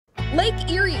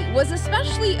Lake Erie was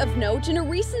especially of note in a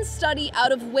recent study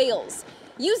out of Wales.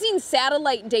 Using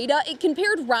satellite data, it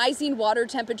compared rising water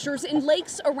temperatures in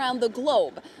lakes around the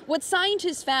globe. What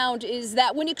scientists found is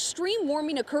that when extreme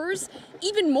warming occurs,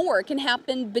 even more can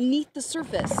happen beneath the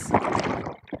surface.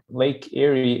 Lake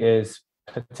Erie is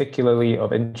particularly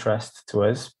of interest to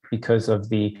us because of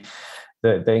the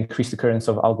increased occurrence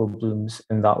of algal blooms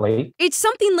in that lake. It's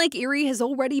something Lake Erie has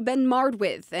already been marred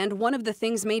with, and one of the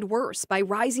things made worse by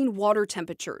rising water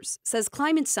temperatures, says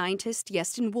climate scientist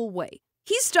Yestin Woolway.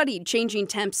 He's studied changing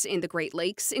temps in the Great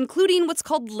Lakes, including what's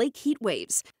called lake heat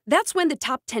waves. That's when the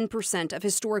top 10% of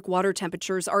historic water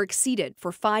temperatures are exceeded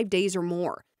for 5 days or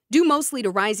more. Due mostly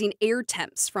to rising air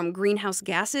temps from greenhouse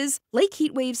gases, lake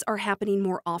heat waves are happening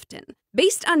more often.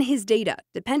 Based on his data,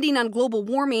 depending on global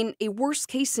warming, a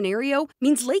worst-case scenario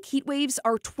means lake heat waves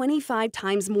are 25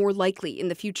 times more likely in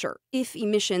the future if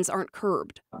emissions aren't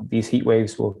curbed. These heat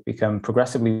waves will become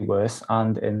progressively worse,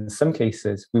 and in some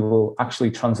cases, we will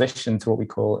actually transition to what we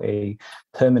call a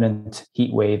permanent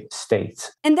heat wave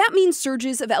state. And that means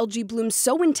surges of algae blooms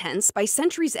so intense by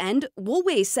century's end,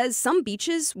 Woolway says some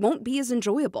beaches won't be as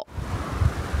enjoyable.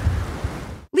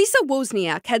 Lisa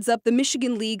Wozniak heads up the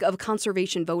Michigan League of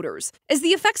Conservation Voters. As the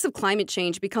effects of climate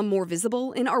change become more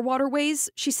visible in our waterways,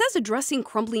 she says addressing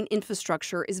crumbling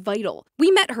infrastructure is vital. We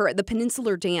met her at the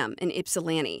Peninsular Dam in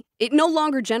Ypsilanti. It no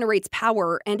longer generates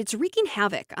power, and it's wreaking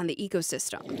havoc on the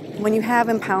ecosystem. When you have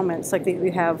impoundments like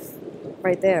we have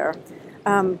right there,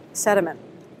 sediment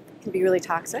can be really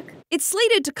toxic. It's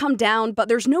slated to come down, but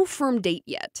there's no firm date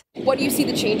yet. What do you see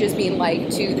the changes being like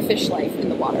to the fish life in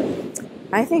the water?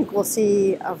 I think we'll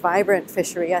see a vibrant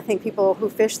fishery. I think people who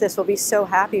fish this will be so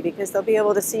happy because they'll be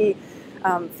able to see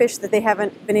fish that they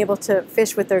haven't been able to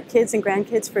fish with their kids and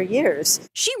grandkids for years.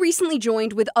 She recently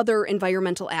joined with other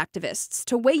environmental activists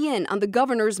to weigh in on the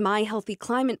governor's My Healthy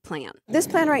Climate plan. This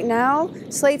plan right now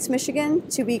slates Michigan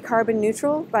to be carbon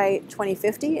neutral by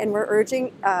 2050, and we're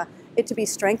urging it to be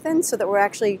strengthened so that we're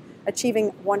actually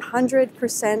achieving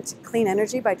 100% clean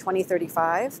energy by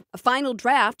 2035. A final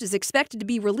draft is expected to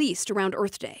be released around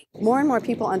Earth Day. More and more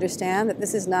people understand that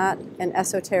this is not an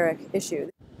esoteric issue.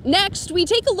 Next, we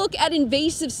take a look at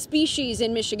invasive species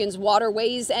in Michigan's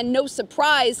waterways, and no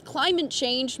surprise, climate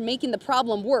change making the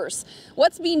problem worse.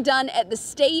 What's being done at the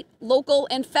state, local,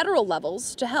 and federal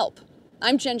levels to help?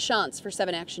 I'm Jen Shantz for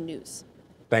 7 Action News.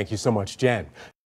 Thank you so much, Jen.